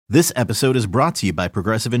This episode is brought to you by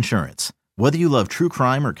Progressive Insurance. Whether you love true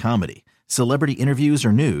crime or comedy, celebrity interviews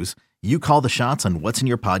or news, you call the shots on what's in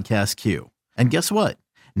your podcast queue. And guess what?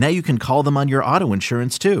 Now you can call them on your auto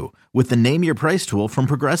insurance too with the Name Your Price tool from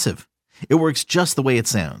Progressive. It works just the way it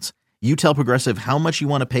sounds. You tell Progressive how much you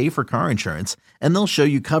want to pay for car insurance, and they'll show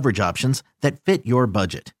you coverage options that fit your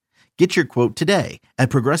budget. Get your quote today at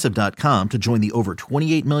Progressive.com to join the over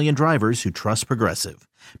 28 million drivers who trust Progressive.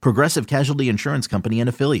 Progressive Casualty Insurance Company and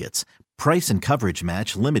Affiliates. Price and coverage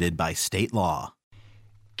match limited by state law.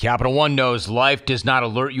 Capital One knows life does not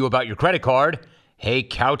alert you about your credit card. Hey,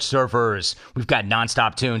 couch surfers, we've got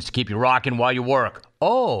nonstop tunes to keep you rocking while you work.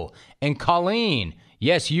 Oh, and Colleen.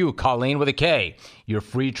 Yes, you, Colleen with a K. Your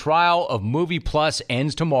free trial of Movie Plus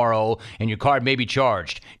ends tomorrow, and your card may be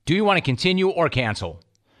charged. Do you want to continue or cancel?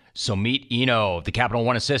 So meet Eno, the Capital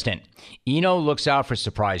One assistant. Eno looks out for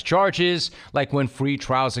surprise charges, like when free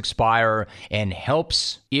trials expire, and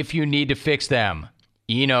helps if you need to fix them.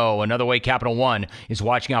 Eno, another way Capital One is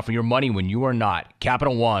watching out for your money when you are not.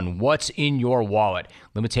 Capital One, what's in your wallet?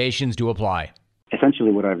 Limitations do apply.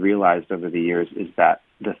 Essentially what I've realized over the years is that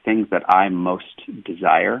the things that I most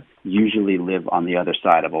desire usually live on the other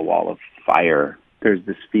side of a wall of fire. There's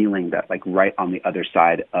this feeling that like right on the other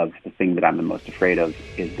side of the thing that I'm the most afraid of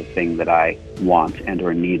is the thing that I want and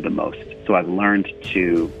or need the most. So I've learned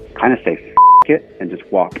to kind of say F it and just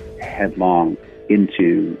walk headlong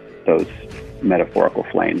into those metaphorical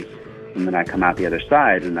flames. And then I come out the other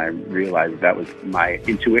side and I realize that was my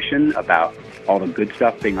intuition about all the good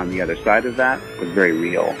stuff being on the other side of that was very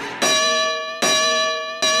real.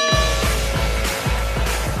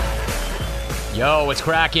 Yo, what's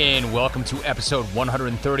cracking? Welcome to episode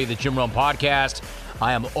 130 of the Jim Rome Podcast.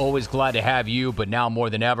 I am always glad to have you, but now more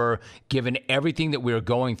than ever, given everything that we're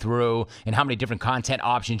going through and how many different content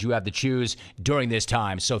options you have to choose during this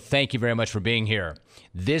time. So thank you very much for being here.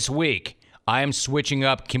 This week, I am switching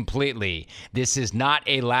up completely. This is not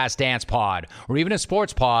a Last Dance pod or even a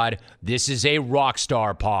sports pod. This is a rock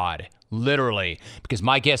star pod. Literally, because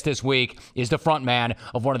my guest this week is the frontman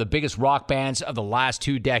of one of the biggest rock bands of the last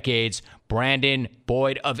 2 decades, Brandon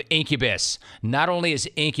Boyd of Incubus. Not only is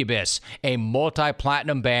Incubus a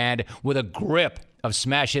multi-platinum band with a grip of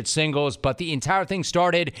smash hit singles, but the entire thing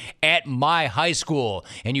started at my high school.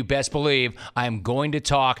 And you best believe I'm going to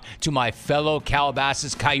talk to my fellow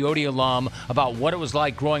Calabasas Coyote alum about what it was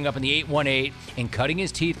like growing up in the 818 and cutting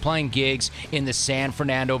his teeth playing gigs in the San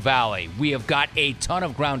Fernando Valley. We have got a ton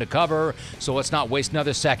of ground to cover, so let's not waste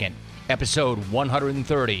another second. Episode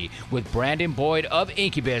 130 with Brandon Boyd of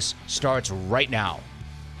Incubus starts right now.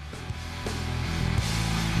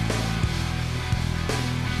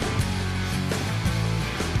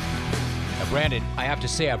 Brandon, I have to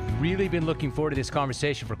say I've really been looking forward to this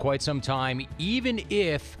conversation for quite some time, even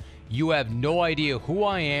if you have no idea who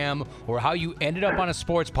I am or how you ended up on a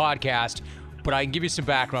sports podcast, but I can give you some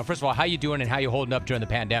background. First of all, how you doing and how you holding up during the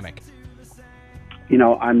pandemic? You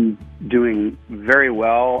know, I'm doing very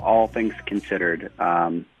well, all things considered.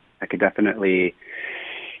 I could definitely,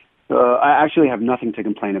 I actually have nothing to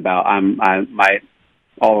complain about.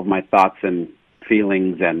 All of my thoughts and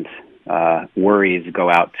feelings and worries go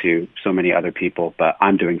out to so many other people, but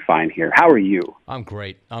I'm doing fine here. How are you? I'm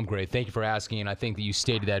great. Thank you for asking, and I think that you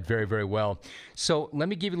stated that very, very well. So let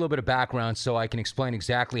me give you a little bit of background so I can explain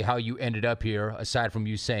exactly how you ended up here, aside from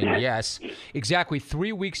you saying yes. Exactly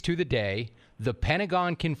 3 weeks to the day, the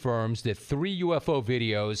Pentagon confirms that 3 UFO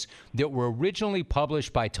videos that were originally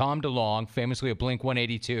published by Tom DeLonge, famously of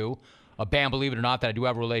Blink-182, a band, believe it or not, that I do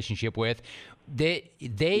have a relationship with,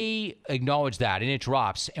 they acknowledge that, and it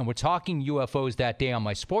drops. And we're talking UFOs that day on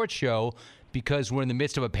my sports show because we're in the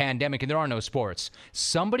midst of a pandemic and there are no sports.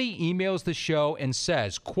 Somebody emails the show and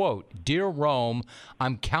says, quote, "Dear Rome,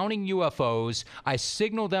 I'm counting UFOs. I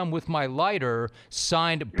signal them with my lighter,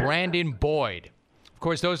 signed Brandon Boyd." Of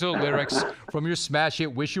course, those are the lyrics from your smash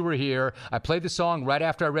hit, Wish You Were Here. I played the song right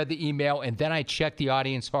after I read the email, and then I checked the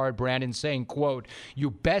audience hard, Brandon, saying, quote, "You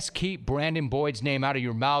best keep Brandon Boyd's name out of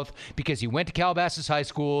your mouth because he went to Calabasas High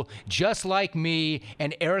School just like me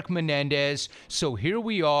and Eric Menendez. So here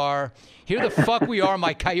we are. Here the fuck we are,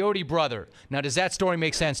 my Coyote brother." Now, does that story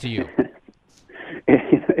make sense to you?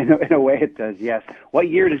 In a way it does, yes. What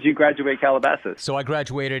year did you graduate Calabasas? So I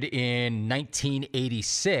graduated in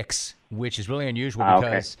 1986, which is really unusual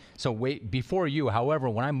because, so wait, before you, however,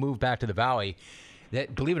 when I moved back to the Valley,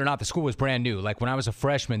 that, believe it or not, the school was brand new. Like when I was a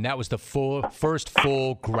freshman, that was the first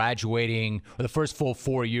full graduating, or the first full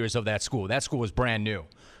 4 years of that school. That school was brand new.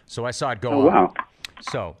 So I saw it go on. Wow.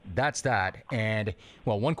 So that's that. And,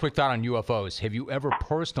 well, one quick thought on UFOs. Have you ever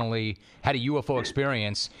personally had a UFO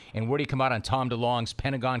experience, and where do you come out on Tom DeLonge's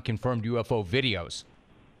Pentagon-confirmed UFO videos?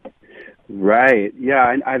 Right.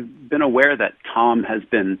 Yeah, I've been aware that Tom has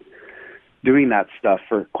been doing that stuff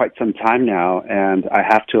for quite some time now, and I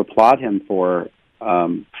have to applaud him for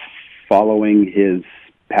following his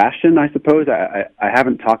passion, I suppose. I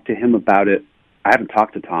haven't talked to him about it. I haven't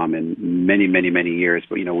talked to Tom in many, many, many years,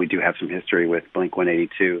 but, we do have some history with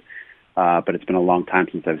Blink-182, but it's been a long time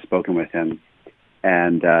since I've spoken with him.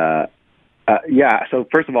 And, so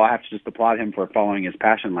first of all, I have to just applaud him for following his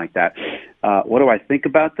passion like that. What do I think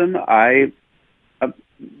about them? I'm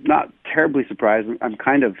not terribly surprised. I'm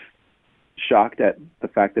kind of shocked at the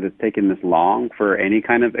fact that it's taken this long for any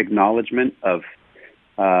kind of acknowledgement of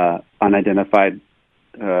unidentified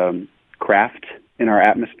craft in our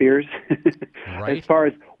atmospheres. Right. As far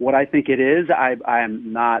as what I think it is, I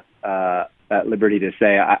am not at liberty to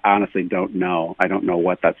say. I honestly don't know. I don't know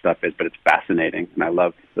what that stuff is, but it's fascinating, and I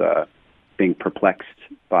love being perplexed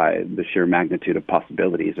by the sheer magnitude of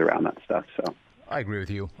possibilities around that stuff. So I agree with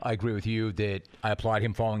you. I agree with you that I applaud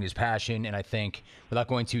him following his passion, and I think, without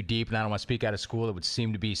going too deep, and I don't want to speak out of school, it would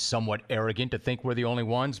seem to be somewhat arrogant to think we're the only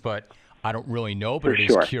ones, but I don't really know, but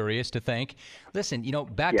it is curious to think. Listen,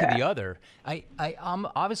 back to the other. I'm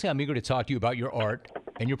eager to talk to you about your art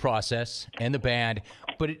and your process and the band,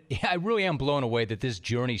 but I really am blown away that this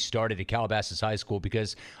journey started at Calabasas High School,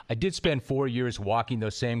 because I did spend 4 years walking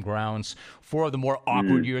those same grounds, 4 of the more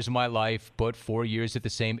awkward years of my life, but 4 years at the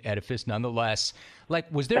same edifice nonetheless.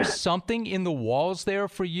 Like, was there something in the walls there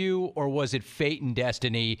for you, or was it fate and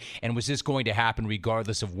destiny, and was this going to happen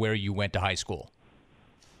regardless of where you went to high school?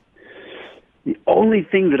 The only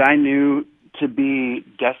thing that I knew to be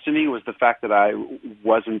destiny was the fact that I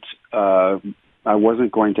wasn't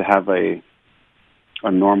going to have a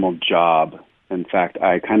normal job. In fact,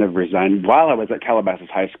 I kind of resigned while I was at Calabasas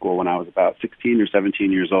High School. When I was about 16 or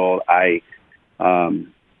 17 years old, I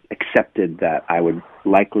accepted that I would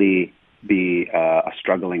likely be a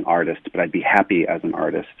struggling artist, but I'd be happy as an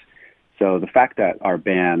artist. So the fact that our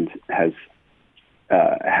band has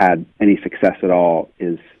had any success at all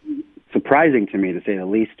is surprising to me, to say the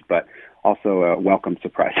least, but also a welcome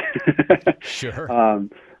surprise. Sure.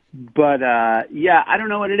 But I don't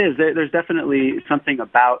know what it is. There's definitely something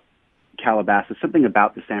about Calabasas, something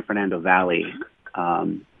about the San Fernando Valley.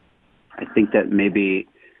 I think that maybe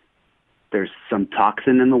there's some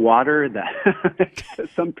toxin in the water that makes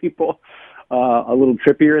some people a little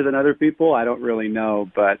trippier than other people. I don't really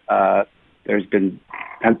know, but there's been.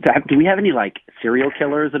 Do we have any serial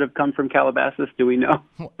killers that have come from Calabasas? Do we know?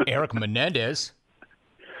 Eric Menendez.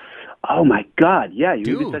 Oh my God! Yeah, you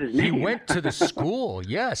Dude, even said his name. He went to the school.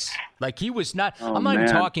 Yes, he was not. Oh, I'm not even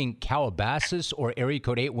man. talking Calabasas or area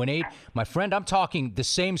code 818. My friend, I'm talking the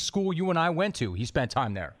same school you and I went to. He spent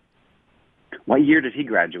time there. What year did he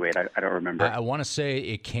graduate? I don't remember. I want to say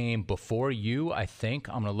it came before you. I think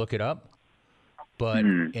I'm going to look it up. But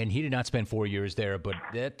and he did not spend 4 years there. But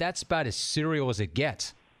that's about as serial as it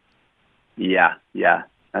gets. Yeah,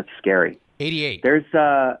 that's scary. 88. There's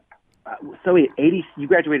so wait, 80. You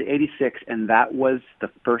graduated 86, and that was the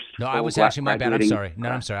first. No, I was actually my bad. I'm sorry. No,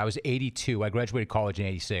 I'm sorry. I was 82. I graduated college in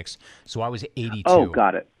 86, so I was 82. Oh,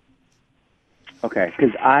 got it. Okay,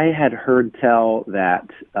 because I had heard tell that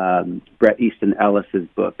Bret Easton Ellis's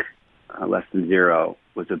book, Less Than Zero,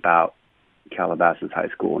 was about Calabasas High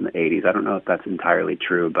School in the 80s. I don't know if that's entirely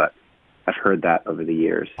true, but I've heard that over the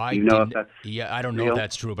years. I Do you know if that's I don't know real? if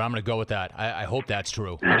that's true, but I'm going to go with that. I hope that's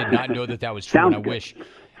true. I did not know that was true, Sounds and I good. wish.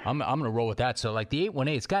 I'm going to roll with that. So, the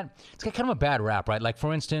 818, it's got kind of a bad rap, right? Like,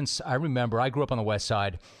 for instance, I remember I grew up on the West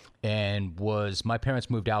Side, and my parents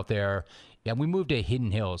moved out there. Yeah, we moved to Hidden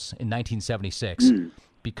Hills in 1976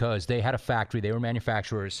 because they had a factory. They were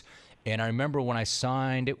manufacturers. And I remember when I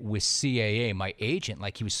signed with CAA, my agent,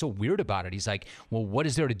 he was so weird about it. He's like, well, what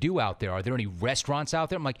is there to do out there? Are there any restaurants out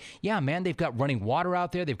there? I'm like, yeah, man, they've got running water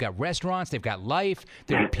out there. They've got restaurants. They've got life.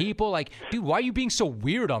 There are people. Dude, why are you being so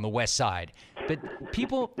weird on the West Side? But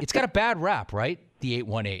people, it's got a bad rap, right? The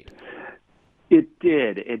 818. It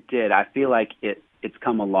did. I feel like it's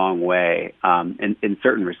come a long way. In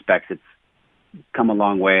certain respects, it's come a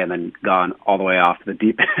long way and then gone all the way off the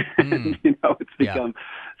deep end. It's become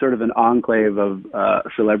sort of an enclave of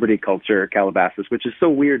celebrity culture, Calabasas, which is so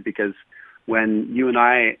weird because when you and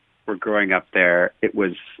I were growing up there, it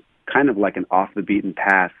was kind of like an off the beaten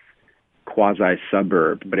path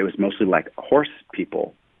quasi-suburb, but it was mostly like horse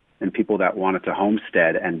people and people that wanted to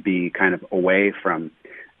homestead and be kind of away from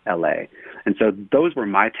LA. And so those were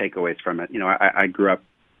my takeaways from it. I grew up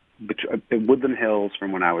in Woodland Hills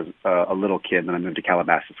from when I was a little kid, then I moved to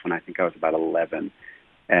Calabasas when I think I was about 11.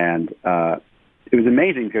 And it was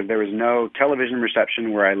amazing because there was no television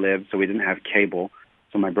reception where I lived, so we didn't have cable.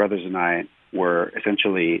 So my brothers and I were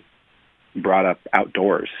essentially brought up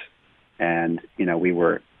outdoors. and we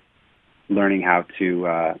were learning how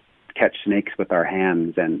to catch snakes with our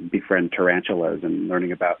hands and befriend tarantulas and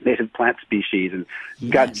learning about native plant species, and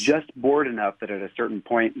got just bored enough that at a certain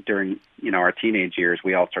point during our teenage years,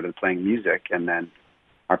 we all started playing music, and then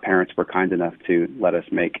our parents were kind enough to let us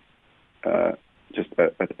make just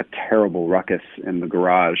a terrible ruckus in the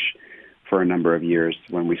garage for a number of years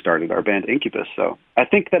when we started our band Incubus. So I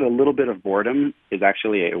think that a little bit of boredom is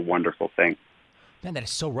actually a wonderful thing. Man, that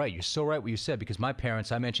is so right. You're so right what you said, because my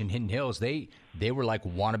parents, I mentioned Hidden Hills, they were like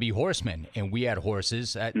wannabe horsemen, and we had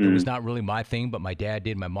horses. It was not really my thing, but my dad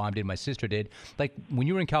did, my mom did, my sister did. Like, when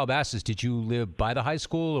you were in Calabasas, did you live by the high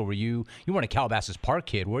school, or you weren't a Calabasas Park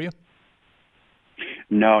kid, were you?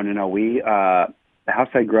 No. We, the house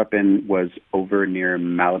I grew up in was over near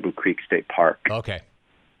Malibu Creek State Park. Okay.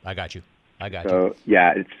 I got you. So,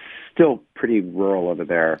 yeah, it's still pretty rural over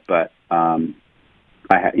there, but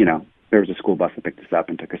there was a school bus that picked us up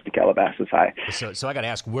and took us to Calabasas High. So I got to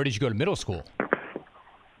ask, where did you go to middle school?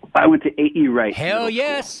 I went to A.E. Wright. Hell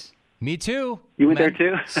yes. Me too. You went there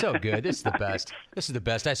too? So good. This is the best. This is the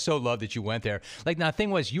best. I so love that you went there. Like, now, the thing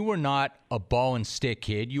was, you were not a ball and stick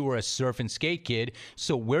kid. You were a surf and skate kid.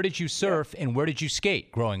 So where did you surf and where did you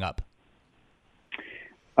skate growing up?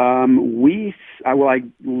 I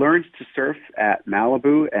learned to surf at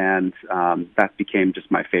Malibu, and that became just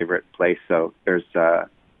my favorite place. So there's a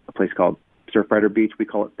place called Surfrider Beach. We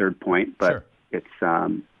call it Third Point, but Sure. It's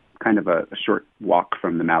kind of a short walk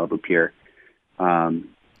from the Malibu Pier. I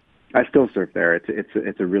still surf there.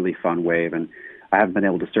 It's a really fun wave, and I haven't been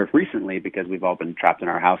able to surf recently because we've all been trapped in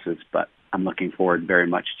our houses, but I'm looking forward very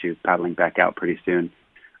much to paddling back out pretty soon.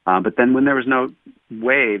 But then when there was no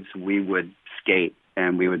waves, we would skate,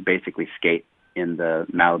 and we would basically skate in the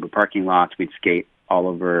Malibu parking lots. We'd skate all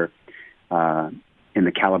over in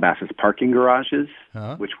the Calabasas parking garages,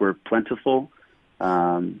 which were plentiful.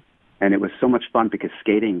 And it was so much fun because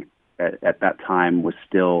skating at that time was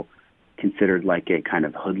still considered like a kind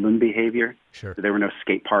of hoodlum behavior. Sure. So there were no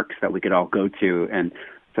skate parks that we could all go to, and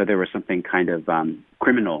so there was something kind of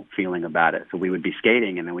criminal feeling about it. So we would be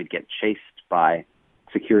skating, and then we'd get chased by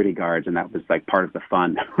security guards, and that was like part of the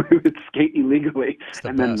fun. We would skate illegally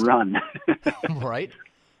and then run. Right?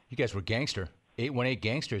 You guys were gangster. 818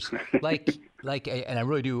 gangsters. Like, and I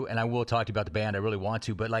really do, and I will talk to you about the band. I really want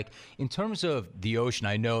to, but like, in terms of the ocean,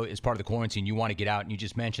 I know as part of the quarantine, you want to get out, and you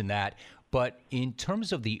just mentioned that. But in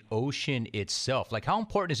terms of the ocean itself, like, how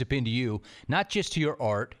important has it been to you, not just to your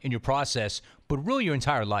art and your process, but really your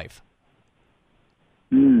entire life?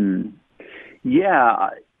 Yeah,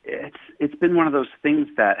 it's been one of those things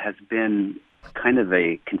that has been kind of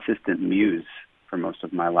a consistent muse for most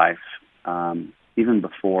of my life. Even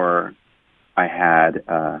before I had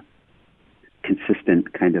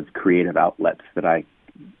consistent kind of creative outlets that I,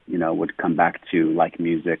 would come back to, like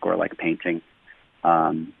music or like painting.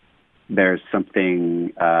 There's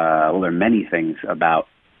something, there are many things about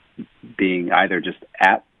being either just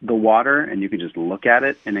at the water and you can just look at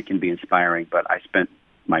it and it can be inspiring, but I spent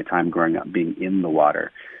my time growing up being in the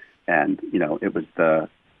water, and it was the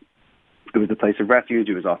place of refuge.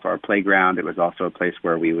 It was also our playground. It was also a place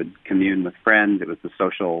where we would commune with friends. It was the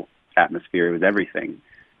social atmosphere. It was everything.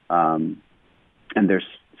 And there's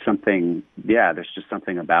just something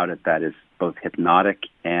about it that is both hypnotic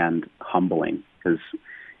and humbling, because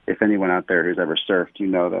if anyone out there who's ever surfed, you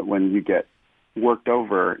know that when you get worked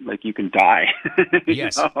over, like, you can die.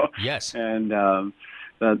 Yes. Yes. And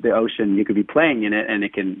the ocean, you could be playing in it, and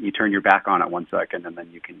you turn your back on it 1 second, and then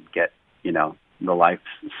you can get, the life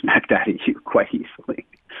smacked out of you quite easily.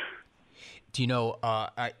 Do you know,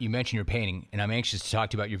 you mentioned your painting, and I'm anxious to talk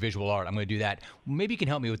to you about your visual art. I'm going to do that. Maybe you can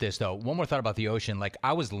help me with this, though. One more thought about the ocean. Like,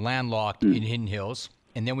 I was landlocked in Hidden Hills,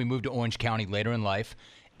 and then we moved to Orange County later in life,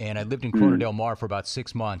 and I lived in Corona del Mar for about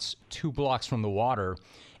 6 months, 2 blocks from the water,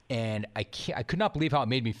 and I could not believe how it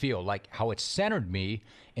made me feel, like how it centered me.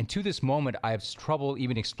 And to this moment, I have trouble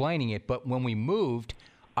even explaining it, but when we moved,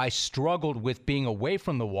 I struggled with being away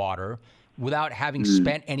from the water without having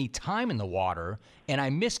spent any time in the water, and I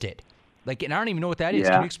missed it. Like, and I don't even know what that is.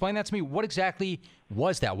 Yeah. Can you explain that to me? What exactly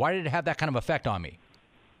was that? Why did it have that kind of effect on me?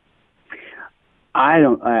 I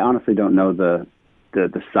honestly don't know the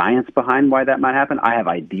science behind why that might happen. I have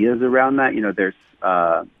ideas around that. There's,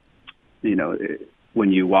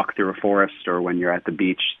 when you walk through a forest or when you're at the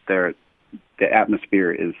beach, the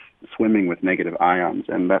atmosphere is swimming with negative ions,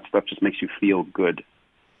 and that stuff just makes you feel good.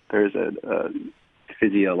 There's a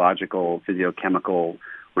physiochemical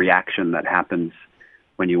reaction that happens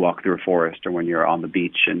when you walk through a forest or when you're on the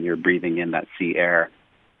beach and you're breathing in that sea air,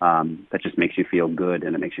 that just makes you feel good,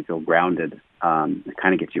 and it makes you feel grounded. It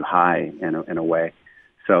kind of gets you high in a way.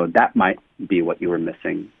 So that might be what you were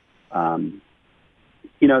missing. Then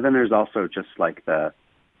there's also just like there's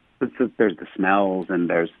the smells, and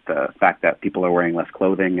there's the fact that people are wearing less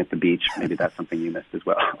clothing at the beach. Maybe that's something you missed as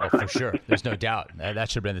well. Oh, for sure. There's no doubt. That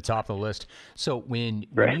should have been the top of the list. So when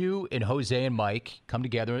you and Jose and Mike come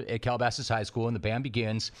together at Calabasas High School and the band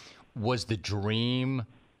begins, was the dream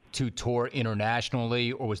to tour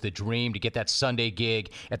internationally, or was the dream to get that Sunday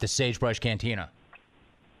gig at the Sagebrush Cantina?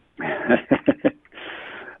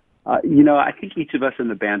 I think each of us in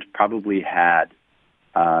the band probably had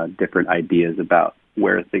different ideas about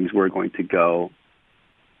where things were going to go.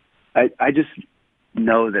 I just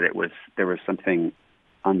know that there was something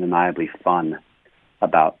undeniably fun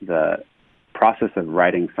about the process of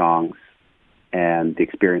writing songs and the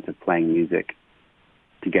experience of playing music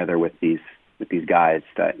together with these guys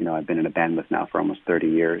that I've been in a band with now for almost 30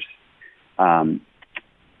 years.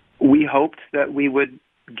 We hoped that we would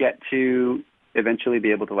get to eventually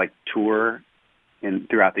be able to tour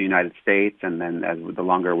throughout the United States, and then the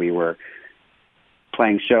longer we were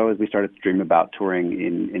playing shows, we started to dream about touring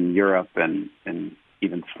in Europe and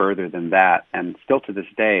even further than that. And still to this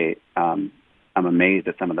day, I'm amazed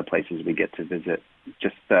at some of the places we get to visit.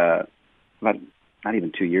 Just about not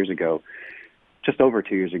even 2 years ago, just over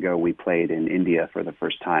 2 years ago, we played in India for the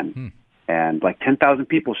first time. And 10,000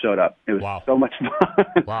 people showed up. It was so much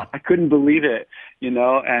fun. Wow. I couldn't believe it,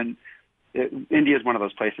 and India is one of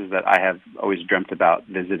those places that I have always dreamt about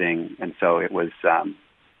visiting. And so it was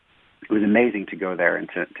amazing to go there and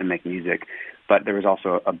to make music. But there was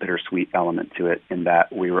also a bittersweet element to it in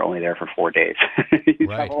that we were only there for 4 days. You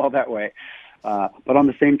travel all that way. But on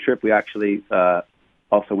the same trip, we actually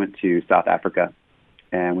also went to South Africa,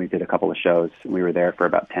 and we did a couple of shows. We were there for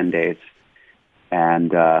about 10 days.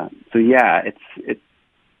 And it's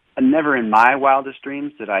never in my wildest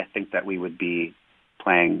dreams did I think that we would be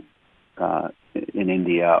playing in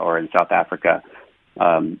India or in South Africa,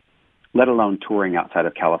 let alone touring outside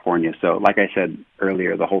of California. So like I said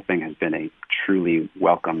earlier, the whole thing has been a truly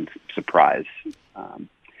welcomed surprise.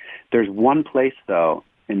 There's one place, though,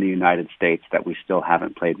 in the United States that we still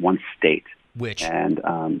haven't played, one state. Which? And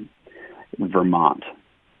Vermont.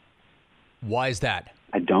 Why is that?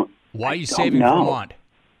 Why are you saving Vermont?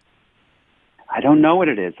 I don't know what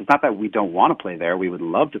it is. It's not that we don't want to play there. We would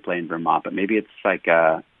love to play in Vermont, but maybe it's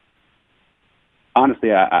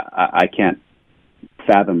honestly, I can't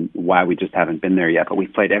fathom why we just haven't been there yet. But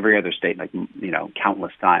we've played every other state,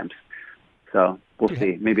 countless times. So we'll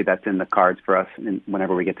see. Maybe that's in the cards for us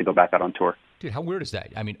whenever we get to go back out on tour. Dude, how weird is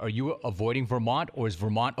that? I mean, are you avoiding Vermont, or is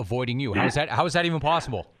Vermont avoiding you? How is that even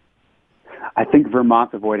possible? I think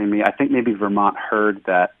Vermont's avoiding me. I think maybe Vermont heard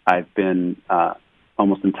that I've been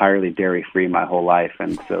almost entirely dairy-free my whole life,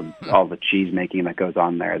 and so all the cheese making that goes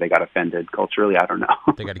on there, they got offended culturally. I don't know.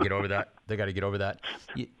 They got to get over that.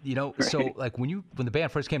 Right. So when the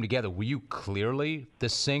band first came together, were you clearly the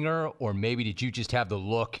singer, or maybe did you just have the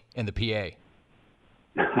look and the PA?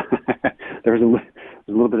 There was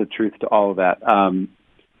a little bit of truth to all of that.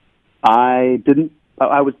 I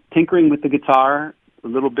was tinkering with the guitar a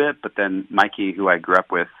little bit, but then Mikey, who I grew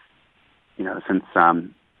up with, since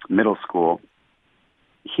middle school,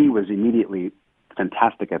 he was immediately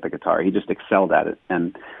fantastic at the guitar. He just excelled at it.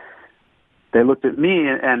 And they looked at me,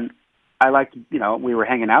 and I liked, we were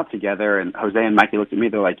hanging out together, and Jose and Mikey looked at me.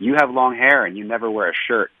 They're like, "You have long hair and you never wear a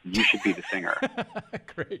shirt. You should be the singer."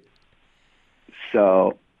 Great.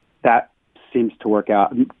 So that seems to work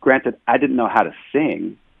out. Granted, I didn't know how to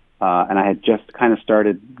sing, and I had just kind of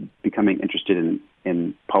started becoming interested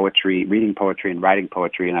in poetry, reading poetry and writing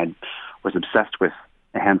poetry, and I was obsessed with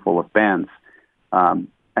a handful of bands.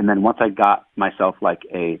 And then once I got myself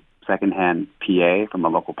a secondhand PA from a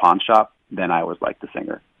local pawn shop, then I was the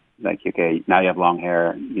singer. Okay, now you have long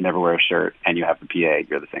hair, you never wear a shirt, and you have the PA,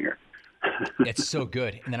 you're the singer. It's so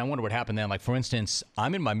good. And then I wonder what happened then. For instance,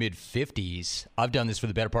 I'm in my mid-50s. I've done this for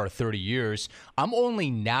the better part of 30 years. I'm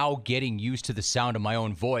only now getting used to the sound of my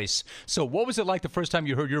own voice. So what was it like the first time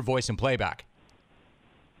you heard your voice in playback?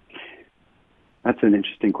 That's an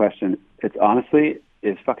interesting question. It's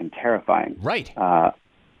fucking terrifying. Right.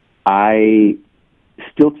 I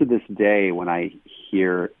still to this day, when I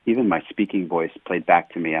hear even my speaking voice played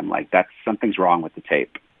back to me, I'm like, something's wrong with the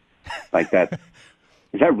tape. That.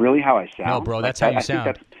 Is that really how I sound? No, bro, that's how you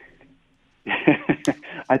sound.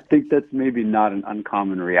 I think that's maybe not an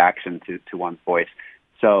uncommon reaction to one's voice.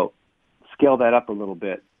 So scale that up a little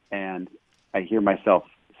bit, and I hear myself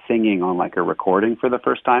singing on a recording for the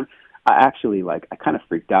first time. I actually I kind of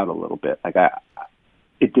freaked out a little bit.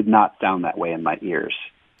 It did not sound that way in my ears,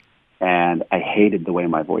 and I hated the way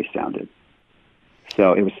my voice sounded.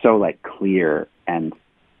 So it was so clear and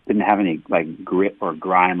didn't have any grit or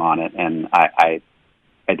grime on it, and I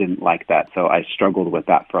I didn't like that. So I struggled with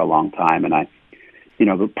that for a long time. And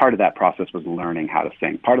part of that process was learning how to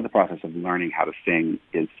sing. Part of the process of learning how to sing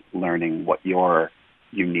is learning what your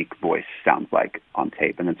unique voice sounds like on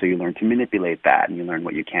tape. And then so you learn to manipulate that, and you learn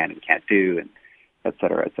what you can and can't do, and et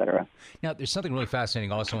cetera, et cetera. Now, there's something really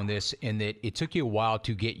fascinating also in this, in that it took you a while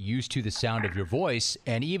to get used to the sound of your voice.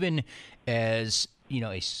 And even as,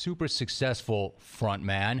 a super successful front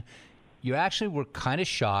man, you actually were kind of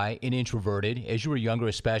shy and introverted as you were younger,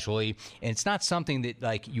 especially. And it's not something that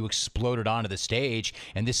like you exploded onto the stage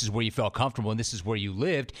and this is where you felt comfortable and this is where you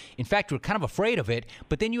lived. In fact, you were kind of afraid of it.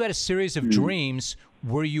 But then you had a series of dreams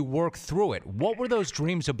where you worked through it. What were those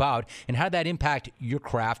dreams about, and how did that impact your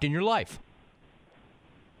craft and your life?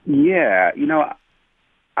 Yeah,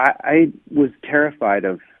 I was terrified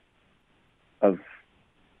of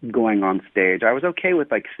going on stage. I was okay with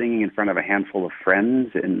like singing in front of a handful of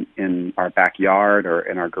friends in our backyard or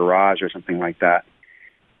in our garage or something like that.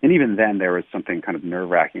 And even then there was something kind of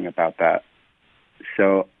nerve-wracking about that.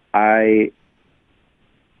 So I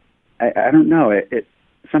don't know.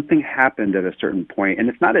 Something happened at a certain point, and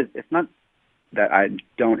it's not that I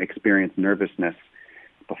don't experience nervousness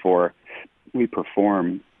before we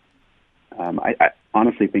perform. I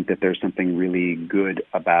honestly think that there's something really good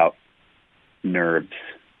about nerves.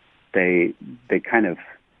 They kind of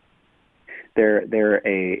they're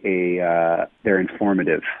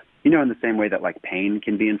informative. In the same way that like pain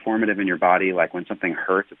can be informative in your body. Like when something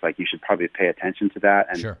hurts, it's like you should probably pay attention to that,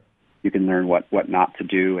 and sure, you can learn what not to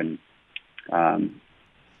do. And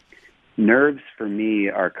nerves for me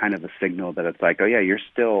are kind of a signal that it's like, oh yeah, you're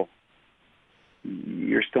still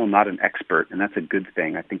not an expert, and that's a good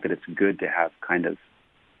thing. I think that it's good to have kind of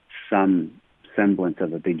some semblance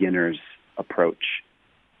of a beginner's approach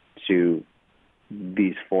to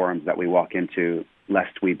these forums that we walk into,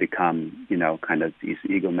 lest we become, kind of these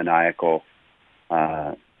egomaniacal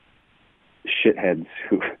shitheads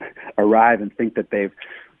who arrive and think that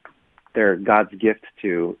they're God's gift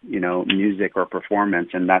to, music or performance,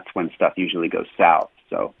 and that's when stuff usually goes south.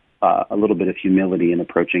 So a little bit of humility in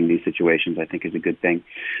approaching these situations, I think, is a good thing.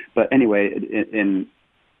 But anyway, in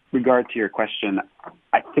regard to your question,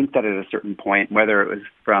 I think that at a certain point, whether it was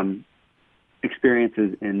from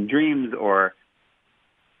experiences in dreams or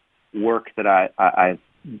work that I've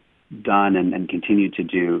done and continue to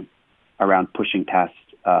do around pushing past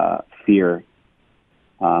fear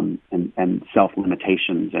and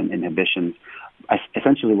self-limitations and inhibitions,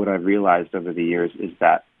 essentially what I've realized over the years is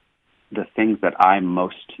that the things that I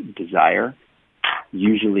most desire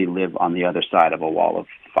usually live on the other side of a wall of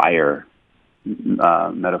fire,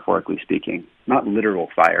 metaphorically speaking. Not literal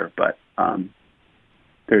fire, but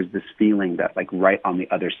there's this feeling that like right on the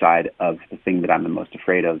other side of the thing that I'm the most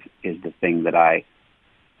afraid of is the thing that I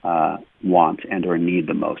want and or need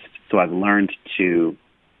the most. So I've learned to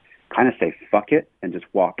kind of say fuck it and just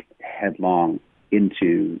walk headlong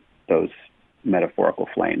into those metaphorical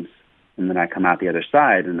flames. And then I come out the other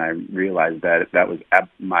side and I realize that was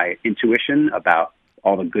my intuition about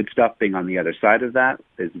all the good stuff being on the other side of that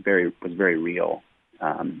was very real.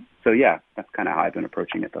 So yeah, that's kind of how I've been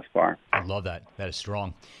approaching it thus far. I love that. That is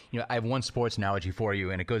strong. I have one sports analogy for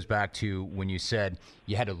you, and it goes back to when you said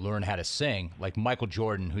you had to learn how to sing. Like Michael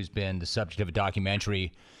Jordan, who's been the subject of a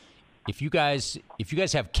documentary. If you guys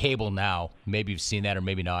have cable now, maybe you've seen that or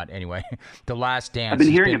maybe not. Anyway, The Last Dance. I've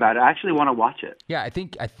been hearing about it. I actually want to watch it. Yeah, I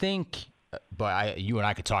think. But you and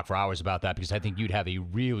I could talk for hours about that because I think you'd have a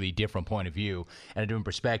really different point of view and a different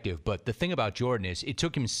perspective. But the thing about Jordan is it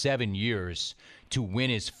took him 7 years to win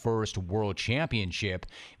his first world championship.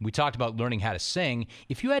 We talked about learning how to sing.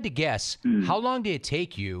 If you had to guess, how long did it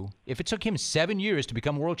take you, if it took him 7 years to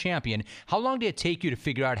become world champion, how long did it take you to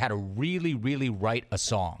figure out how to really, really write a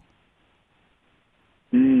song?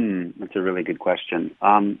 That's a really good question.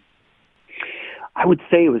 I would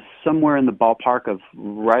say it was somewhere in the ballpark of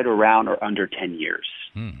right around or under 10 years.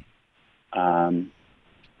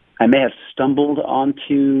 I may have stumbled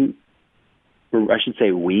onto, or I should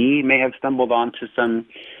say we may have stumbled onto some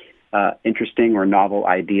interesting or novel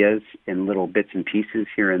ideas in little bits and pieces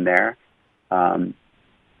here and there.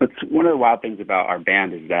 But one of the wild things about our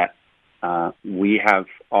band is that we have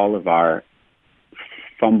all of our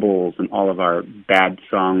fumbles and all of our bad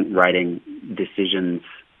songwriting decisions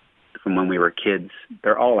from when we were kids.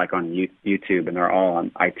 They're all like on YouTube and they're all on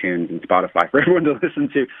iTunes and Spotify for everyone to listen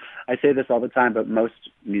to. I say this all the time, but most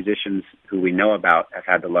musicians who we know about have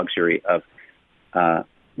had the luxury of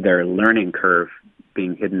their learning curve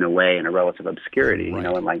being hidden away in a relative obscurity, right.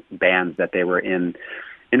 In like bands that they were in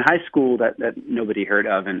high school that nobody heard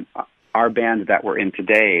of. And our band that we're in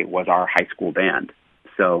today was our high school band.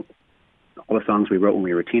 So all the songs we wrote when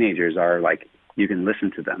we were teenagers are like you can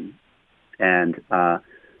listen to them. And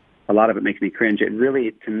a lot of it makes me cringe. It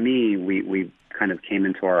really, to me, we kind of came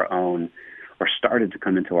into our own, or started to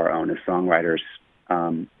come into our own as songwriters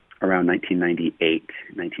around 1998,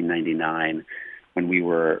 1999, when we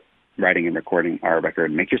were writing and recording our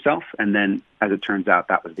record Make Yourself. And then, as it turns out,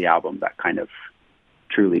 that was the album that kind of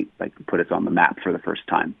truly like put us on the map for the first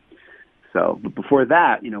time. So, but before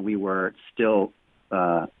that, we were still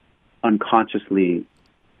unconsciously,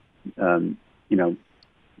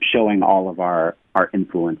 showing all of our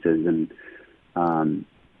influences, and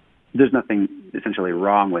there's nothing essentially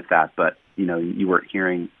wrong with that, but you weren't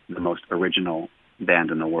hearing the most original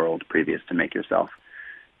band in the world previous to Make Yourself.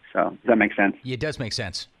 So does that make sense? Yeah, it does make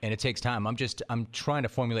sense, and it takes time. I'm trying to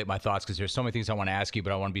formulate my thoughts because there's so many things I want to ask you,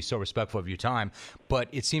 but I want to be so respectful of your time. But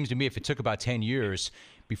it seems to me if it took about 10 years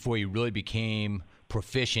before you really became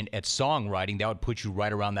proficient at songwriting, that would put you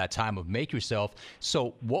right around that time of Make Yourself.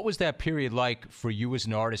 So what was that period like for you as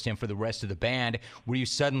an artist and for the rest of the band? Were you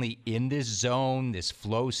suddenly in this zone, this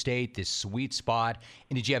flow state, this sweet spot?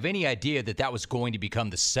 And did you have any idea that that was going to become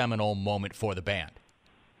the seminal moment for the band?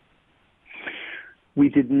 We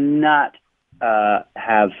did not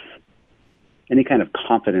have any kind of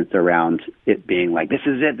confidence around it being like, this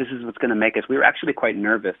is it, this is what's going to make us. We were actually quite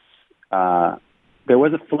nervous. There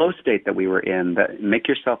was a flow state that we were in. That Make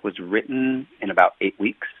Yourself was written in about 8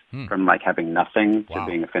 weeks, from like having nothing to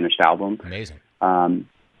being a finished album. Amazing. And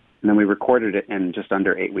then we recorded it in just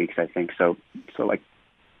under 8 weeks, I think. So like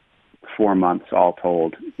 4 months all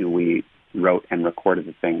told, we wrote and recorded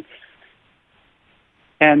the thing.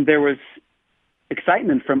 And there was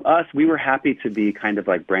excitement from us. We were happy to be kind of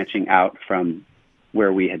like branching out from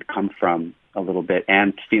where we had come from a little bit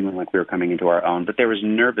and feeling like we were coming into our own. But there was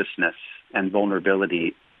nervousness and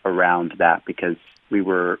vulnerability around that because we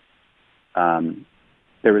were,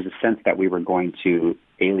 there was a sense that we were going to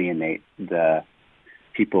alienate the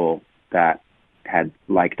people that had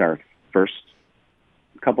liked our first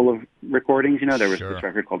couple of recordings. There was this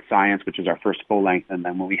record called Science, which is our first full length. And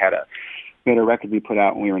then when we had a record we put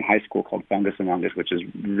out when we were in high school called Fungus Among Us, which is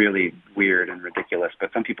really weird and ridiculous,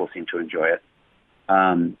 but some people seem to enjoy it.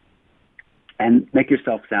 And Make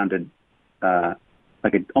Yourself sounded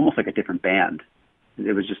almost like a different band.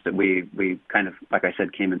 It was just that we kind of, like I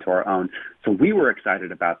said, came into our own. So we were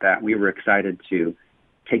excited about that. We were excited to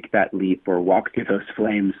take that leap or walk through those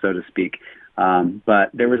flames, so to speak. But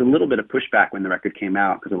there was a little bit of pushback when the record came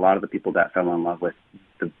out because a lot of the people that fell in love with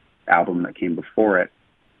the album that came before it,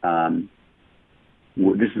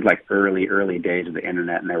 this is like early days of the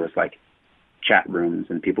internet, and there was like chat rooms,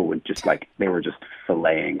 and people would just they were just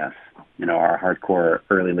filleting us. Our hardcore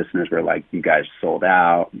early listeners were like, you guys sold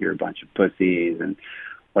out, you're a bunch of pussies, and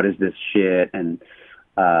what is this shit? And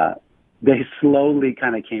they slowly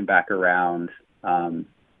kind of came back around. So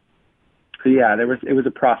yeah, it was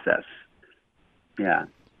a process. Yeah.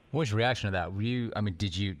 What was your reaction to that?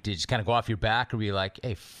 Did you just kind of go off your back, or were you like,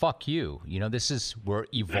 hey, fuck you? We're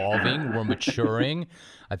evolving, we're maturing.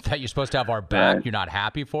 I thought you're supposed to have our back. Right. You're not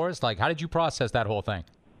happy for us. Like, how did you process that whole thing?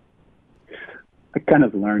 I kind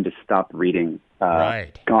of learned to stop reading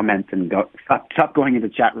comments and stop going into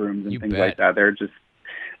chat rooms and things like that. They're just,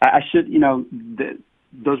 I should,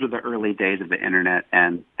 those were the early days of the internet,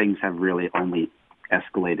 and things have really only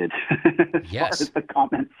escalated as far as the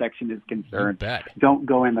comment section is concerned. Don't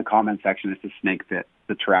go in the comment section. It's a snake pit,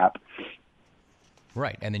 the trap.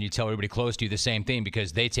 Right, and then you tell everybody close to you the same thing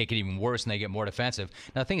because they take it even worse and they get more defensive.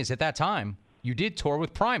 Now, the thing is, at that time, you did tour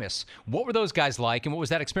with Primus. What were those guys like, and what was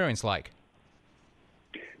that experience like?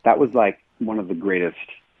 That was like one of the greatest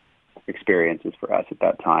experiences for us at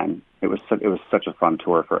that time. It was such a fun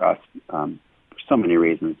tour for us for so many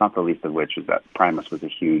reasons, not the least of which is that Primus was a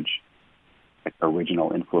huge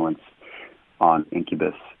original influence on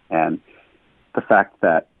Incubus, and the fact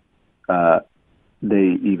that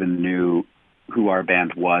they even knew who our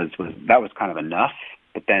band was kind of enough.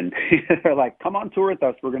 But then they're like, come on tour with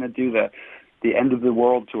us, we're going to do the end of the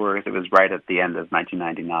world tour. It was right at the end of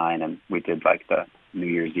 1999, and we did like the New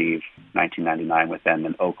Year's Eve 1999 with them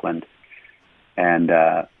in Oakland, and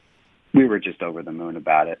we were just over the moon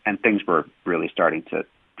about it, and things were really starting to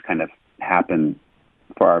kind of happen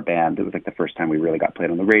for our band. It was like the first time we really got played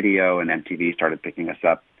on the radio, and MTV started picking us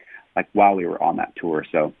up like while we were on that tour.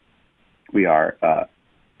 So we are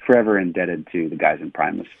forever indebted to the guys in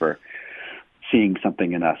Primus for seeing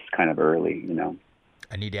something in us kind of early,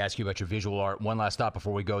 I need to ask you about your visual art. One last stop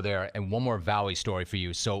before we go there, and one more Valley story for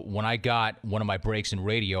you. So when I got one of my breaks in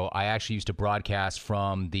radio, I actually used to broadcast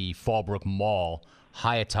from the Fallbrook Mall,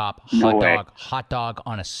 high atop hot dog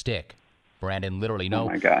on a stick. Brandon, literally, Oh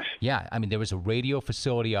my gosh. Yeah, there was a radio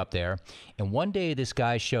facility up there, and one day this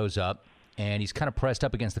guy shows up, and he's kind of pressed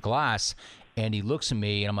up against the glass, and he looks at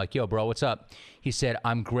me, and I'm like, yo, bro, what's up? He said,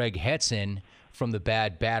 I'm Greg Hetson from the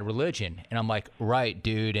Bad Religion. And I'm like, right,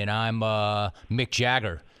 dude, and I'm Mick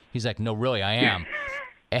Jagger. He's like, no, really, I am.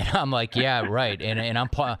 And I'm like, yeah, right, and I'm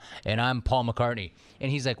Paul McCartney.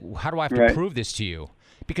 And he's like, how do I have to prove this to you?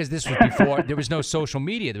 Because this was before, there was no social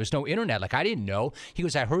media, there was no internet. Like, I didn't know. He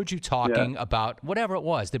goes, I heard you talking about whatever it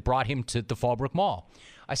was that brought him to the Fallbrook Mall.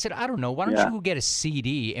 I said, I don't know. Why don't you go get a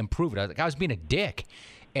CD and prove it? I was like, I was being a dick.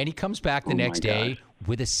 And he comes back the next day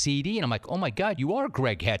with a CD, and I'm like, oh my God, you are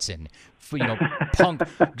Greg Hetson,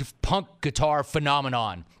 punk guitar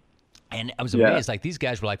phenomenon. And I was amazed. Like, these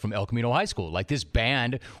guys were like from El Camino High School. Like, this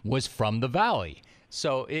band was from the Valley.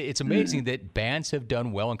 So it's amazing that bands have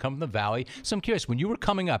done well and come from the Valley. So I'm curious, when you were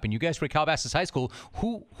coming up and you guys were at Calabasas High School,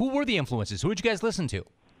 who were the influences? Who did you guys listen to?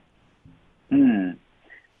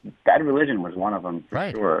 Bad Religion was one of them,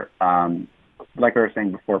 for sure. Like I was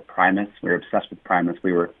saying before, Primus. We were obsessed with Primus.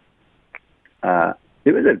 We were.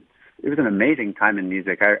 It was an amazing time in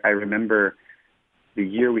music. I remember the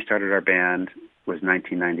year we started our band was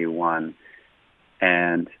 1991,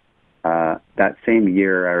 and that same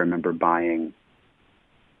year I remember buying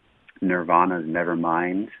Nirvana's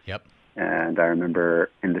Nevermind. Yep. And I remember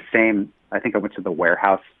in the same, I think I went to the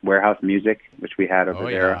Warehouse Music, which we had over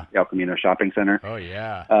there, El Camino Shopping Center. Oh,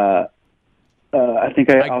 yeah. I think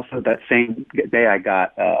I also, that same day, I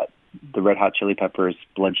got the Red Hot Chili Peppers'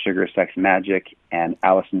 Blood Sugar Sex Magic and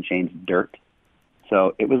Alice in Chains' Dirt.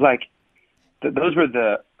 So it was like, those were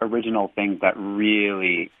the original things that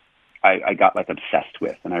really I got like obsessed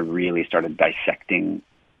with, and I really started dissecting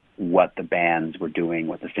what the bands were doing,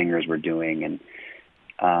 what the singers were doing, and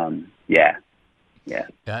yeah.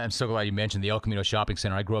 I'm so glad you mentioned the El Camino Shopping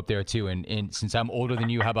Center. I grew up there too, and since I'm older than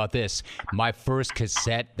you, how about this? My first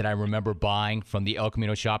cassette that I remember buying from the El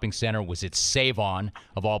Camino Shopping Center was at Save On,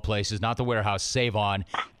 of all places, not the Warehouse, Save On,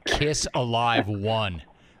 Kiss Alive 1.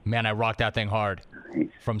 Man, I rocked that thing hard.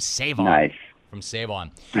 From Save On. Nice. From Save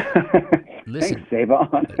On. Listen, thanks, Save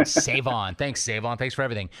On. Save On. Thanks, Save On. Thanks for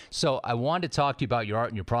everything. So I wanted to talk to you about your art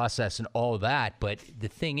and your process and all of that, but the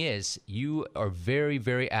thing is, you are very,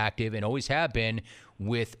 very active and always have been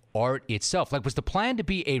with art itself. Like, was the plan to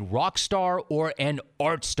be a rock star or an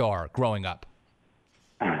art star growing up?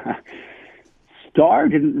 Star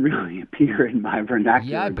didn't really appear in my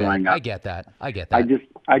vernacular growing up. I get that. I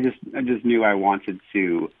just knew I wanted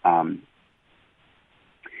to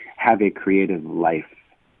have a creative life,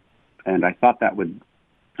 and I thought it would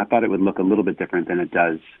look a little bit different than it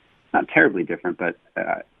does. Not terribly different, but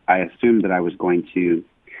I assumed that I was going to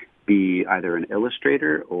be either an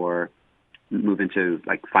illustrator or move into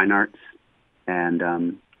like fine arts.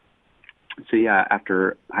 And so yeah,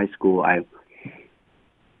 after high school, I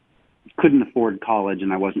couldn't afford college,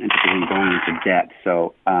 and I wasn't interested in going into debt.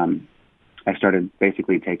 So I started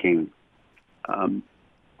basically taking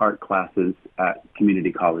art classes at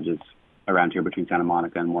community colleges around here between Santa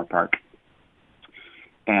Monica and Moore Park.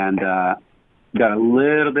 And got a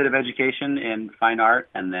little bit of education in fine art,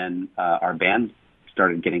 and then our band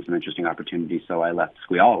started getting some interesting opportunities, so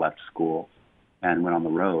we all left school and went on the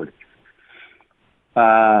road.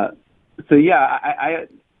 So yeah, I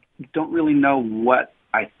don't really know what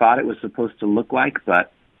I thought it was supposed to look like,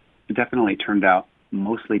 but it definitely turned out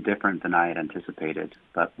mostly different than I had anticipated.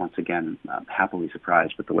 But once again, I'm happily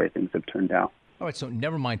surprised with the way things have turned out. All right, so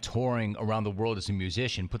never mind touring around the world as a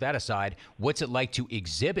musician. Put that aside. What's it like to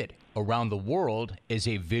exhibit around the world as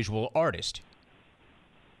a visual artist?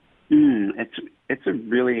 It's a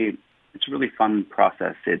really fun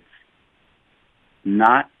process. It's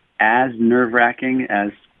not as nerve-wracking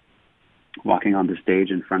as walking on the stage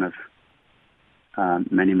in front of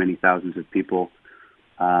many, many thousands of people.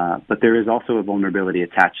 But there is also a vulnerability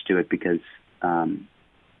attached to it because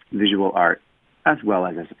visual art, as well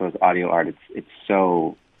as I suppose audio art, it's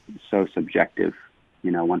so subjective.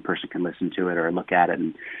 You know, one person can listen to it or look at it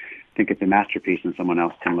and think it's a masterpiece, and someone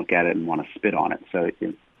else can look at it and want to spit on it. So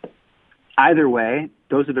either way,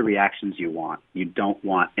 those are the reactions you want. You don't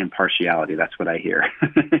want impartiality. That's what I hear.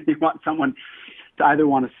 You want someone to either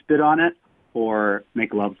want to spit on it or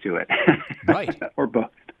make love to it. Right. Or both.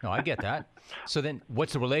 No, I get that. So then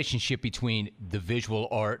what's the relationship between the visual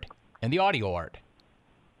art and the audio art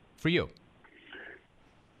for you?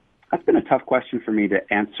 That's been a tough question for me to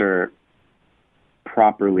answer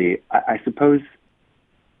properly. I suppose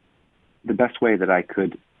the best way that I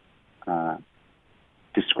could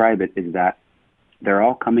describe it is that they're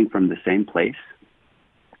all coming from the same place,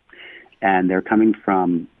 and they're coming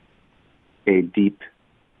from a deep,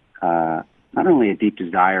 not only a deep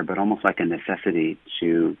desire, but almost like a necessity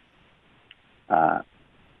to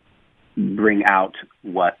bring out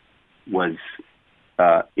what was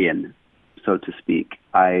in, so to speak.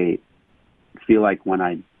 I feel like when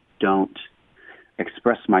I don't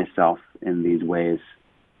express myself in these ways,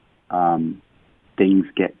 things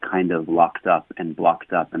get kind of locked up and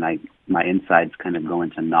blocked up, and my insides kind of go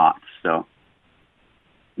into knots. So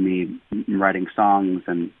me writing songs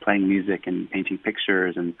and playing music and painting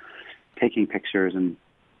pictures and taking pictures and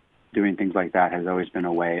doing things like that has always been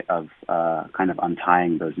a way of kind of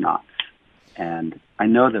untying those knots. And I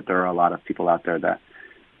know that there are a lot of people out there that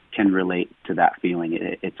can relate to that feeling.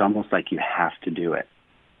 It's almost like you have to do it.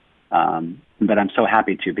 But I'm so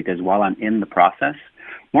happy to, because while I'm in the process,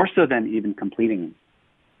 more so than even completing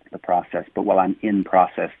the process, but while I'm in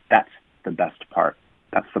process, that's the best part.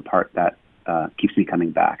 That's the part that keeps me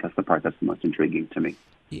coming back. That's the part that's the most intriguing to me.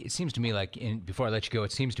 It seems to me like, before I let you go,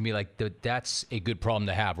 it seems to me like that's a good problem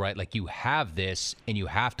to have, right? Like, you have this and you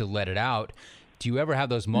have to let it out. Do you ever have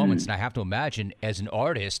those moments, and I have to imagine as an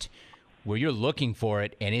artist, where you're looking for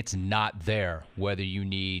it and it's not there, whether you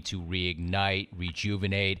need to reignite,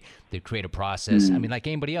 rejuvenate, the creative process? I mean, like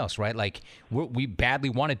anybody else, right? Like, we badly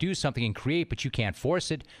want to do something and create, but you can't force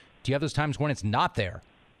it. Do you have those times when it's not there?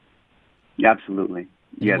 Yeah, absolutely.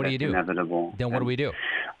 And what do you do? Inevitable. Then what do we do?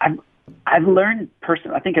 I've learned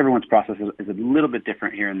personally, I think everyone's process is a little bit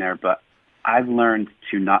different here and there, but I've learned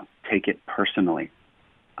to not take it personally.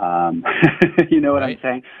 You know what I'm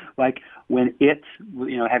saying? Like, when it,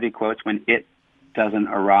 heavy quotes, when it doesn't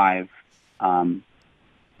arrive, I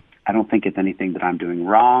don't think it's anything that I'm doing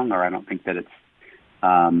wrong, or I don't think that it's,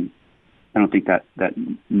 I don't think that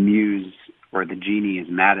Muse or the genie is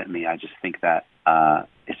mad at me. I just think that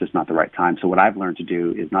it's just not the right time. So what I've learned to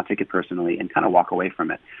do is not take it personally and kind of walk away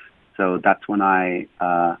from it. So that's when I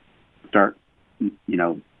start,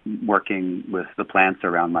 working with the plants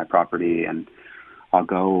around my property, and I'll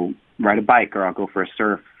go ride a bike, or I'll go for a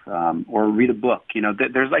surf, or read a book.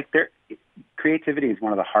 Creativity is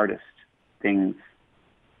one of the hardest things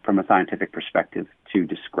from a scientific perspective to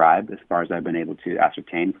describe, as far as I've been able to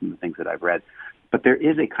ascertain from the things that I've read. But there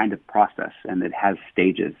is a kind of process, and it has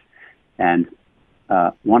stages. And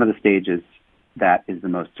one of the stages that is the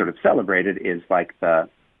most sort of celebrated is like the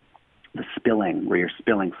spilling, where you're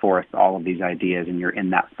spilling forth all of these ideas, and you're in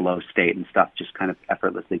that flow state, and stuff just kind of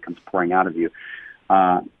effortlessly comes pouring out of you.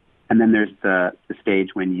 And then there's the stage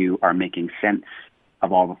when you are making sense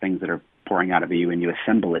of all the things that are pouring out of you, and you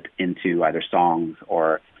assemble it into either songs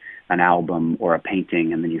or an album or a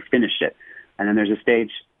painting, and then you finish it. And then there's a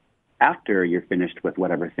stage after you're finished with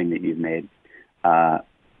whatever thing that you've made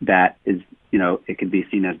that is, it could be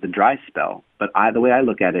seen as the dry spell. But the way I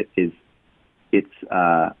look at it is it's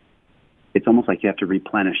almost like you have to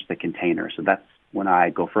replenish the container. So that's when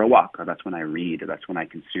I go for a walk, or that's when I read, or that's when I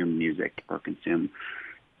consume music or consume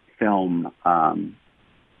film. And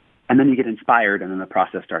then you get inspired, and then the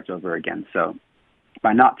process starts over again. So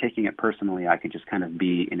by not taking it personally, I can just kind of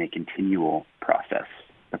be in a continual process.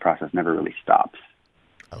 The process never really stops.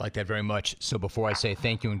 I like that very much. So before I say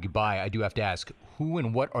thank you and goodbye, I do have to ask, who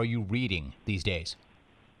and what are you reading these days?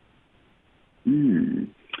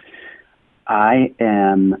 I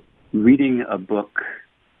am reading a book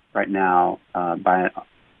right now by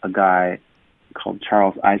a guy called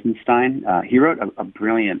Charles Eisenstein. He wrote a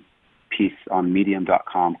brilliant piece on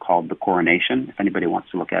Medium.com called The Coronation. If anybody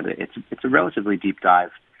wants to look at it, it's a relatively deep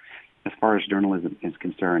dive as far as journalism is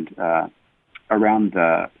concerned around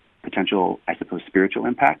the potential, I suppose, spiritual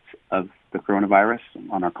impacts of the coronavirus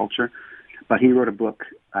on our culture. But he wrote a book,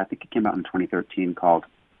 I think it came out in 2013, called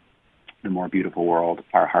The More Beautiful World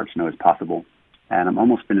Our Hearts Know Is Possible. And I'm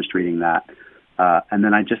almost finished reading that. And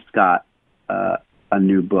then I just got a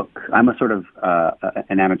new book. I'm a sort of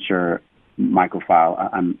an amateur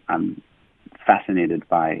mycophile. I'm fascinated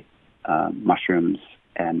by mushrooms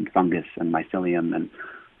and fungus and mycelium.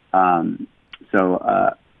 And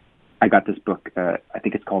so I got this book, I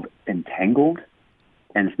think it's called Entangled,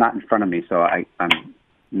 and it's not in front of me, so I'm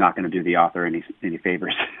not going to do the author any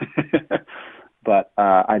favors. But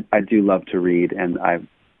I do love to read, and I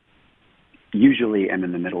usually am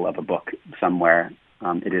in the middle of a book somewhere.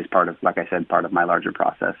 It is part of, like I said, part of my larger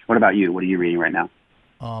process. What about you? What are you reading right now?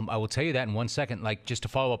 I will tell you that in 1 second. Like, just to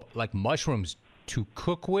follow up, like mushrooms to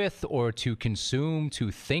cook with, or to consume, to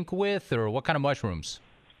think with, or what kind of mushrooms?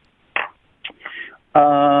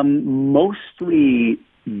 Mostly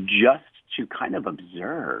just to kind of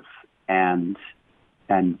observe and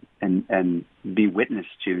be witness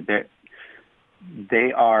to.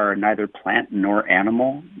 They are neither plant nor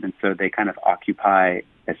animal, and so they kind of occupy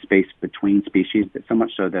a space between species, but so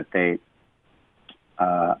much so that they're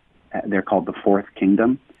called the fourth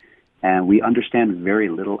kingdom, and we understand very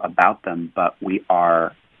little about them, but we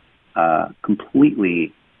are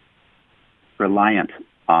completely reliant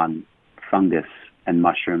on fungus and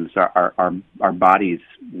mushrooms. Our bodies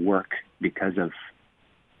work because of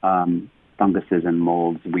funguses and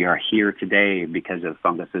molds. We are here today because of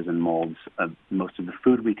funguses and molds. Most of the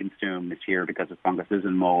food we consume is here because of funguses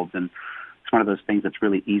and molds. And it's one of those things that's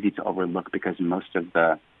really easy to overlook because most of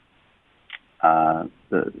the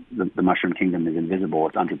mushroom kingdom is invisible.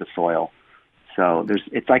 It's under the soil. So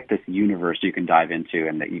it's like this universe you can dive into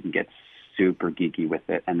and that you can get super geeky with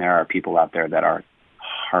it. And there are people out there that are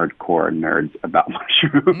hardcore nerds about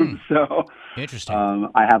mushrooms. So interesting.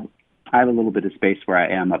 I have a little bit of space where I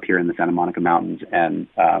am up here in the Santa Monica Mountains, and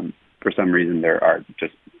for some reason there are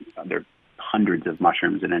hundreds of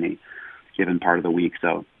mushrooms in any given part of the week.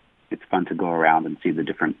 So it's fun to go around and see the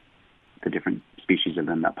different species of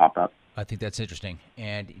them that pop up. I think that's interesting.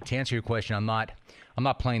 And to answer your question, I'm not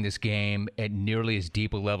playing this game at nearly as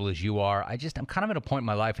deep a level as you are. I'm kind of at a point in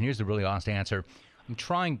my life, and here's the really honest answer. I'm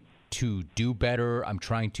trying to do better. I'm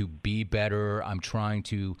trying to be better. I'm trying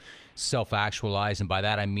to self-actualize. And by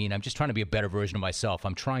that, I mean, I'm just trying to be a better version of myself.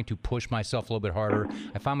 I'm trying to push myself a little bit harder.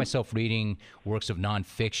 I find myself reading works of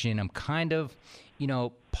nonfiction. I'm kind of,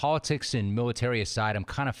 politics and military aside, I'm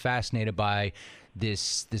kind of fascinated by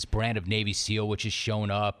this brand of Navy SEAL, which has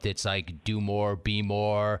shown up, that's like do more, be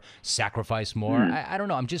more, sacrifice more. I don't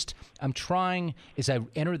know. I'm trying, as I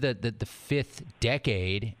enter the fifth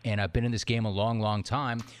decade, and I've been in this game a long, long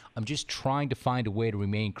time, I'm just trying to find a way to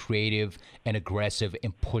remain creative and aggressive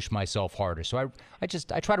and push myself harder. So I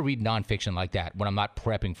try to read nonfiction like that when I'm not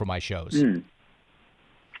prepping for my shows.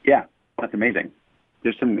 Yeah, that's amazing.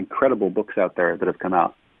 There's some incredible books out there that have come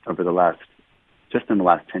out over just in the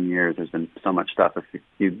last 10 years. There's been so much stuff. If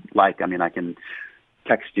you'd like, I can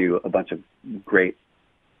text you a bunch of great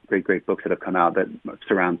books that have come out that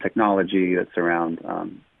surround technology, that surround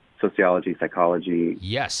sociology, psychology.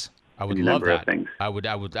 Yes, I would love that. Things. I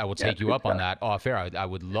will take you up on that off air. I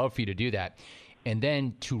would love for you to do that. And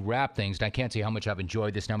then to wrap things, and I can't say how much I've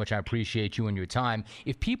enjoyed this and how much I appreciate you and your time.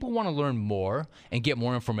 If people want to learn more and get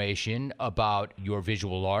more information about your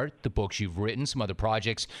visual art, the books you've written, some other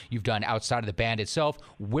projects you've done outside of the band itself,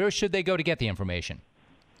 where should they go to get the information?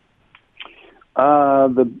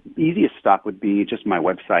 The easiest stop would be just my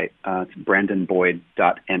website. It's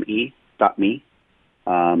brandonboyd.me.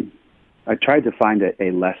 I tried to find a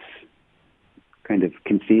less kind of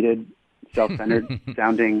conceited, self-centered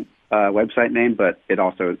sounding website name, but it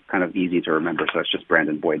also is kind of easy to remember, so it's just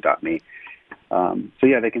brandonboyd.me. So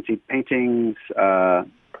yeah, they can see paintings, the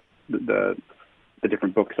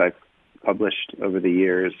different books I've published over the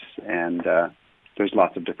years, and there's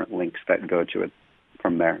lots of different links that go to it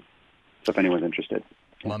from there, so if anyone's interested.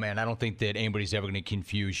 Well, man, I don't think that anybody's ever going to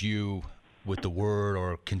confuse you with the word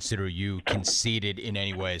or consider you conceited in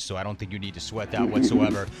any way, so I don't think you need to sweat that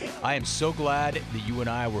whatsoever. I am so glad that you and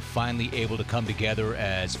I were finally able to come together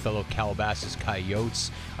as fellow Calabasas Coyotes.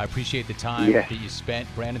 I appreciate the time that you spent.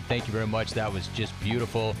 Brandon, thank you very much. That was just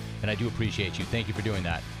beautiful, and I do appreciate you. Thank you for doing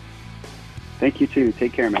that. Thank you, too.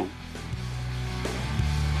 Take care, man.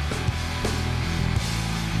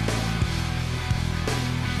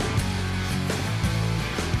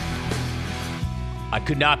 I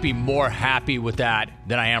could not be more happy with that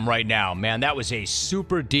than I am right now. Man, that was a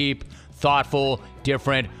super deep, thoughtful,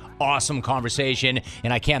 different, awesome conversation,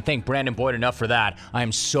 and I can't thank Brandon Boyd enough for that. I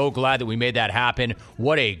am so glad that we made that happen.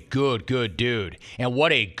 What a good dude, and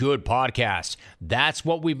what a good podcast. That's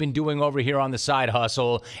what we've been doing over here on The Side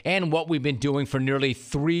Hustle, and what we've been doing for nearly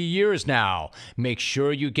 3 years now. Make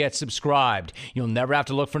sure you get subscribed. You'll never have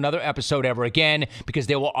to look for another episode ever again, because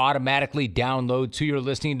they will automatically download to your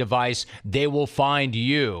listening device. They will find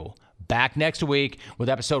you. Back next week with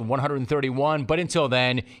episode 131, but until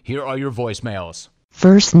then, here are your voicemails.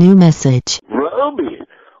 First new message. Robbie,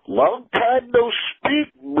 long time no speak,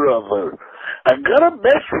 brother. I got a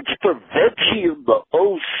message for Veggie in the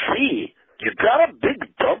OC. You got a big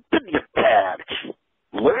dump in your pants.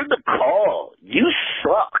 Learn to call. You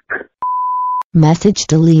suck. Message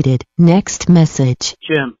deleted. Next message.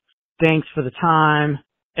 Jim, thanks for the time.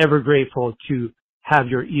 Ever grateful to have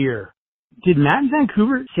your ear. Did Matt in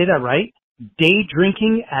Vancouver say that right? Day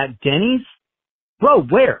drinking at Denny's? Bro,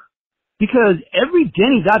 where? Because every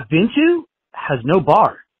Denny's I've been to has no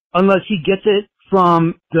bar, unless he gets it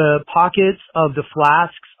from the pockets of the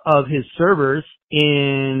flasks of his servers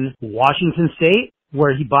in Washington State,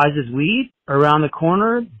 where he buys his weed, around the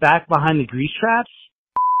corner, back behind the grease traps.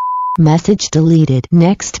 Message deleted.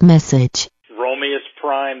 Next message. Romeus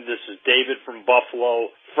Prime, this is David from Buffalo.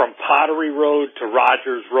 From Pottery Road to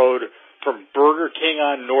Rogers Road, from Burger King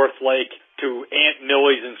on North Lake to Aunt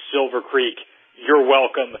Millie's in Silver Creek, you're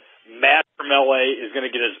welcome. Matt from LA is going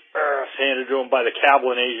to get his handed to him by the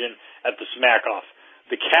Cablinasian, at the Smack Off.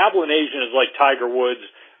 The Cablinasian is like Tiger Woods.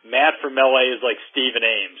 Matt from LA is like Stephen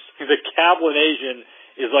Ames. The Cablinasian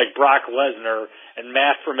is like Brock Lesnar, and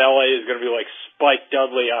Matt from LA is going to be like Spike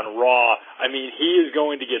Dudley on Raw. I mean, he is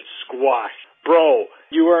going to get squashed. Bro,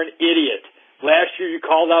 you are an idiot. Last year you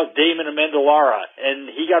called out Damon Amendolara, and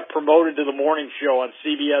he got promoted to the morning show on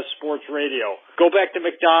CBS Sports Radio. Go back to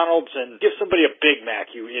McDonald's and give somebody a Big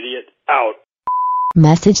Mac, you idiot. Out.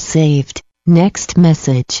 Message saved. Next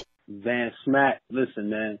message. Van Smack, listen,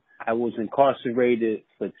 man. I was incarcerated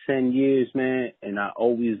for 10 years, man, and I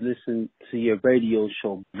always listened to your radio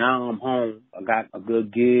show. Now I'm home. I got a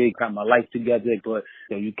good gig, got my life together, but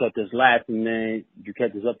you kept us laughing, man. You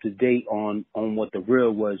kept us up to date on what the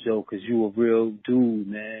real was, yo, because you a real dude,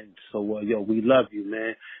 man. So, we love you,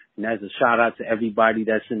 man. And that's a shout out to everybody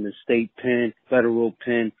that's in the state pen, federal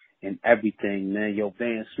pen, and everything, man. Yo,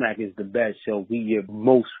 Van Smack is the best, yo. We your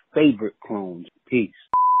most favorite clones. Peace.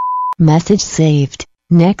 Message saved.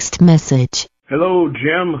 Next message. Hello,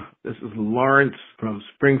 Jim. This is Lawrence from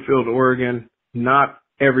Springfield, Oregon. Not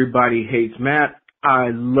everybody hates Matt. I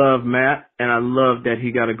love Matt, and I love that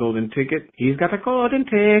he got a golden ticket. He's got a golden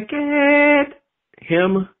ticket.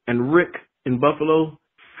 Him and Rick in Buffalo,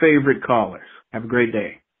 favorite callers. Have a great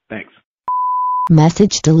day. Thanks.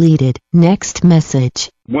 Message deleted. Next message.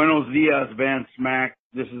 Buenos dias, Van Smack.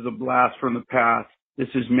 This is a blast from the past. This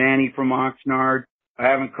is Manny from Oxnard. I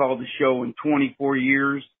haven't called the show in 24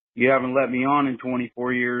 years. You haven't let me on in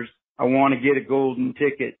 24 years. I want to get a golden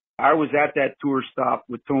ticket. I was at that tour stop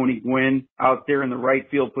with Tony Gwynn out there in the right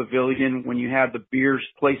field pavilion when you had the beers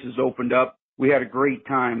places opened up. We had a great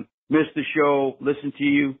time. Missed the show. Listened to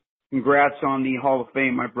you. Congrats on the Hall of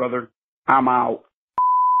Fame, my brother. I'm out.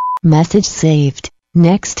 Message saved.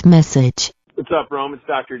 Next message. What's up, Rome? It's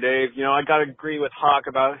Dr. Dave. I got to agree with Hawk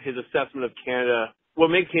about his assessment of Canada. What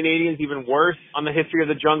makes Canadians even worse on the history of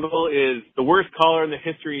the jungle is the worst caller in the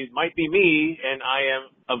history might be me, and I am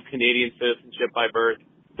of Canadian citizenship by birth.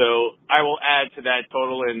 So I will add to that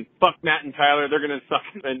total, and fuck Matt and Tyler. They're going to suck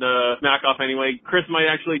and smack off anyway. Chris might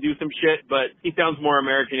actually do some shit, but he sounds more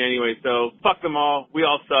American anyway, so fuck them all. We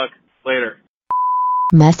all suck. Later.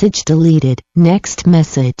 Message deleted. Next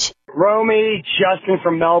message. Romy, Justin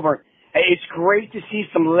from Melbourne. Hey, it's great to see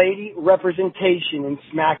some lady representation in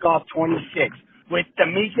Smack Off 26. With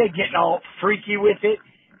Tamika getting all freaky with it,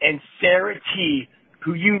 and Sarah T,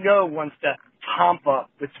 who wants to hump up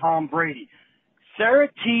with Tom Brady. Sarah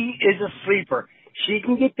T is a sleeper. She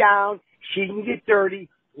can get down. She can get dirty.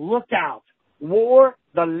 Look out. War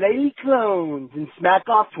the Lady Clones in Smack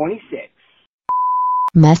Off 26.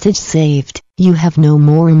 Message saved. You have no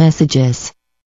more messages.